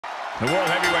The World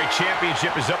Heavyweight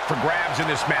Championship is up for grabs in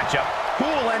this matchup. Who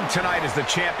will end tonight as the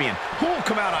champion? Who will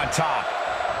come out on top?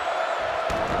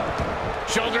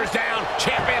 Shoulders down,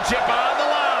 championship on the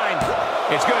line.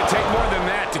 It's going to take more than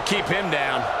that to keep him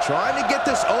down. Trying to get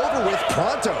this over with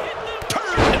pronto.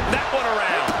 Turned that one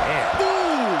around.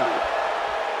 Ooh.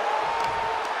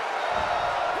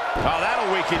 Oh,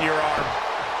 that'll weaken your arm.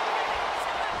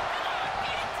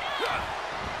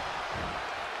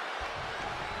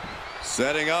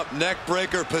 Setting up neck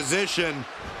breaker position.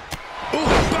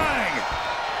 Ooh, bang!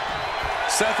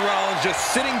 Seth Rollins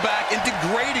just sitting back and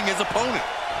degrading his opponent.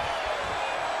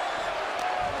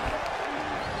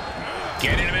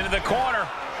 Getting him into the corner.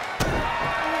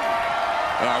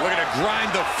 We're going to grind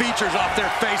the features off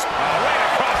their face. Right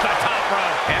across the top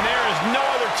rope. And there is no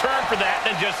other term for that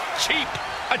than just cheap.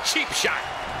 A cheap shot.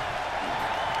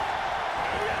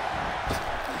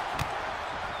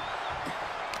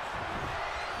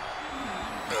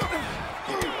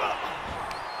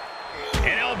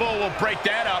 An elbow will break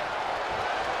that up.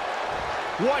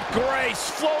 What grace.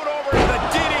 Float over to the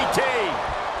DDT.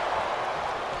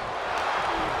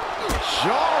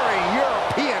 Jarring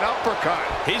European uppercut.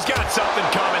 He's got something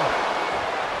coming.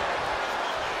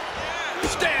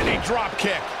 Standing drop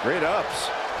kick. Great ups.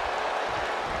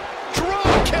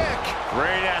 Drop kick.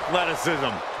 Great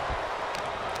athleticism.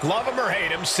 Love him or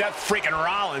hate him, Seth Freakin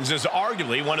Rollins is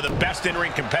arguably one of the best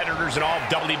in-ring competitors in all of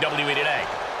WWE today.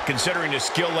 Considering his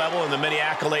skill level and the many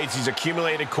accolades he's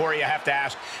accumulated, Corey, I have to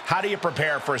ask, how do you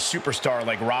prepare for a superstar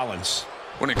like Rollins?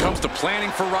 When it comes to planning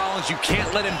for Rollins, you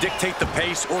can't let him dictate the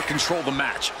pace or control the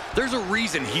match. There's a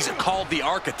reason he's called the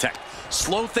architect.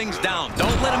 Slow things down.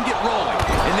 Don't let him get rolling.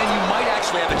 And then you might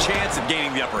actually have a chance of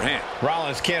gaining the upper hand.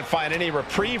 Rollins can't find any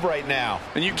reprieve right now.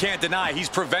 And you can't deny he's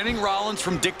preventing Rollins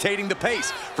from dictating the pace,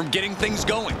 from getting things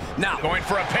going. Now, Going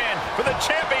for a pin for the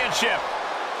championship.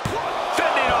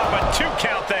 Fending off a 2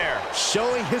 count there.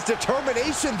 Showing his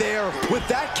determination there with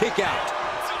that kick out.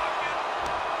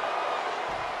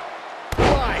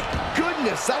 My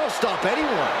goodness, that'll stop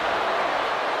anyone.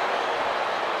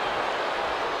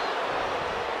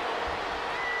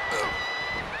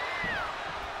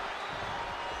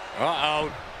 Uh-oh.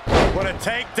 What a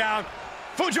takedown.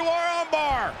 Fujiwara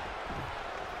armbar.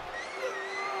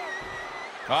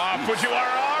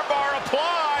 Fujiwara armbar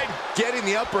applied. Getting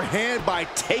the upper hand by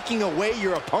taking away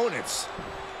your opponents.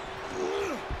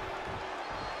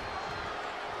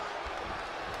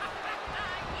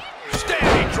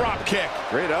 Standing drop kick.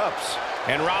 Great ups.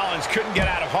 And Rollins couldn't get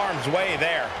out of harm's way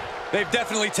there. they've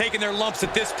definitely taken their lumps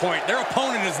at this point. Their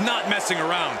opponent is not messing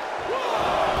around.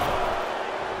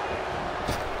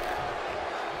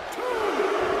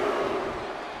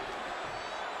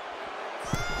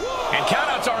 And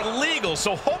countouts are legal,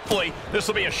 so hopefully this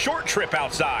will be a short trip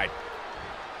outside.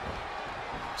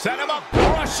 Set him up,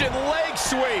 Russian leg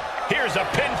sweep. Here's a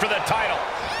pin for the title.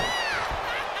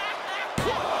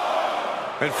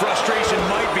 And frustration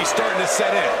might be starting to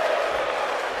set in.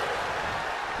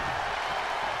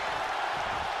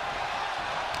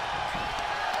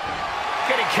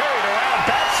 Getting carried around,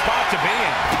 bad spot to be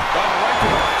in. Oh, right to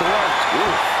the throat.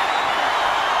 Ooh.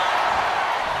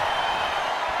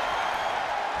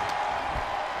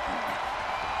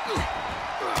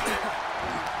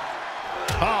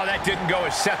 Oh, that didn't go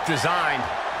as Seth designed.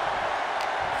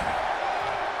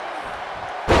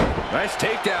 Nice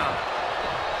takedown.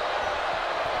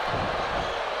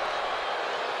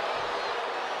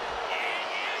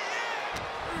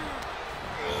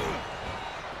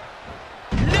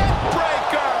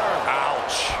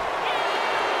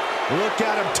 Look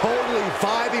at him totally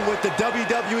vibing with the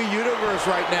WWE Universe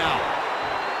right now.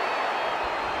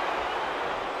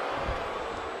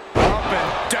 Up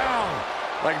and down,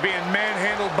 like being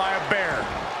manhandled by a bear.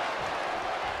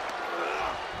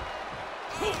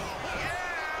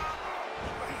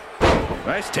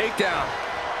 Nice takedown.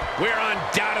 We're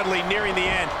undoubtedly nearing the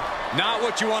end. Not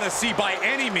what you want to see by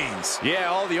any means. Yeah,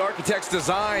 all the architect's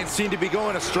designs seem to be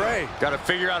going astray. Got to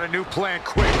figure out a new plan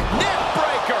quick. Neck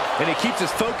breaker. And he keeps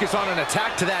his focus on an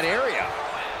attack to that area.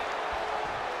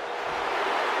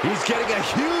 He's getting a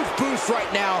huge boost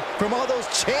right now from all those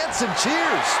chants and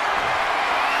cheers.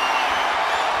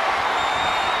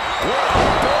 What a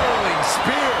barreling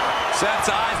spear.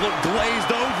 Seth's eyes look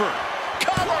glazed over.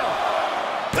 Cover.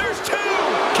 There's two.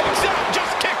 Kicks out,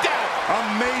 just kicked out.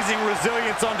 Amazing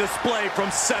resilience on display from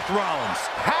Seth Rollins.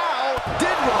 How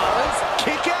did Rollins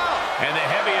kick out? And the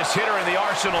heaviest hitter in the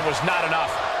arsenal was not enough.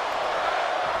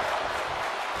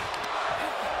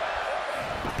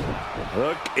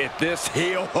 Look at this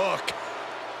heel hook.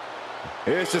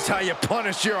 This is how you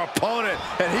punish your opponent,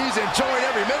 and he's enjoying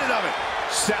every minute of it.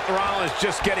 Seth Rollins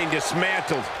just getting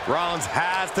dismantled. Rollins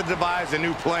has to devise a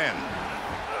new plan.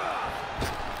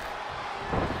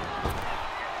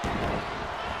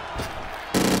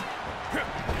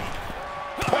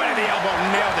 Point of the elbow,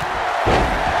 nailed it.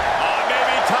 Oh,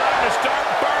 maybe time to start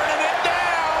burning it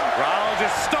down. Rollins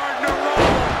is starting to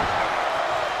roll.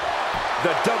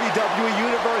 The WWE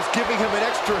Universe giving him an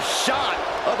extra shot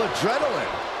of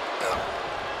adrenaline.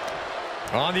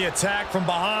 On the attack from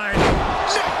behind.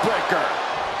 Neckbreaker.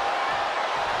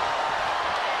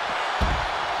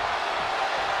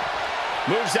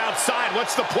 Moves outside.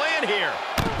 What's the plan here?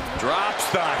 Drops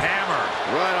the hammer.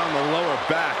 Right on the lower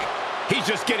back. He's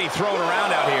just getting thrown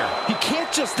around out here. He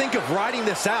can't just think of riding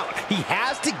this out. He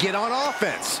has to get on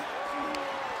offense.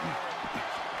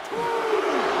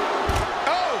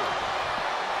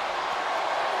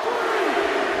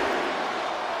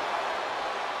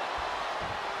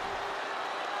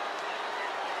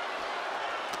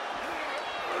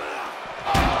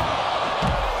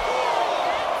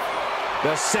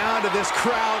 The sound of this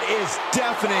crowd is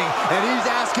deafening, and he's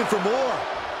asking for more.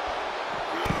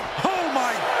 Oh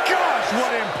my gosh,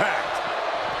 what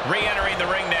impact! Re-entering the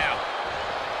ring now.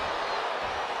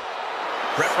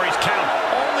 Referee's count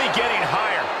only getting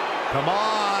higher. Come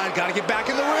on, gotta get back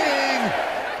in the ring.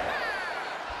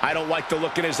 I don't like the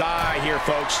look in his eye here,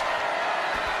 folks.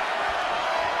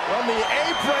 From the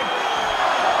apron.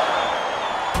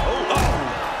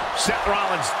 Seth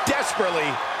Rollins desperately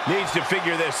needs to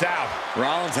figure this out.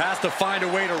 Rollins has to find a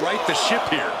way to right the ship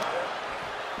here.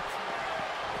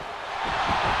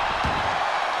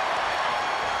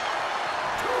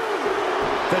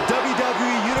 The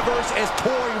WWE Universe is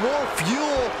pouring more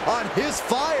fuel on his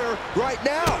fire right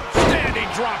now. Standing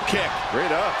drop kick.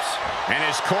 Great ups. And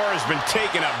his core has been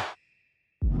taking a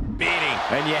beating.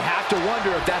 And you have to wonder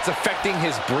if that's affecting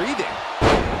his breathing.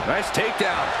 Nice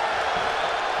takedown.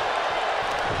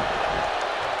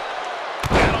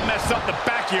 That'll mess up the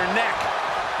back of your neck.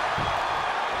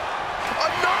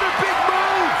 Another big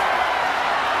move.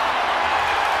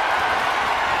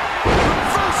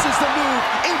 Reverses the move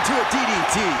into a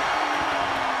DDT.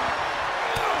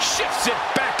 Shifts it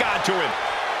back onto him.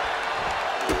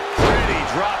 Pretty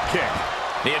drop kick.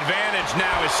 The advantage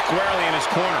now is squarely in his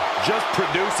corner. Just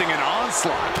producing an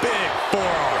onslaught. Big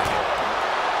forearm.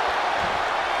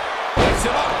 Puts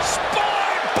him up.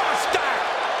 Spine buster.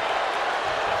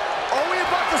 Are we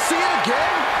about to see it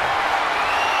again?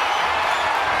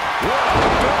 What a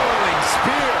billowing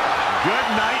spear. Good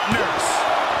night, nurse.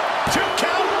 2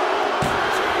 count.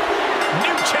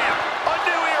 New champ. A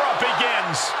new era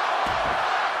begins.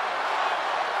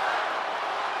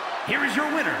 Here is your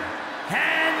winner,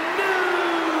 and new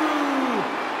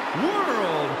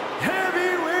World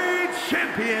Heavyweight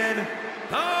Champion,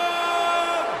 the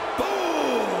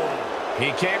Bull.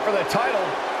 He came for the title,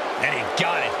 and he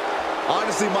got it.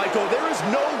 Honestly, Michael, there is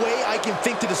no way I can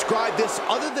think to describe this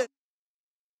other than...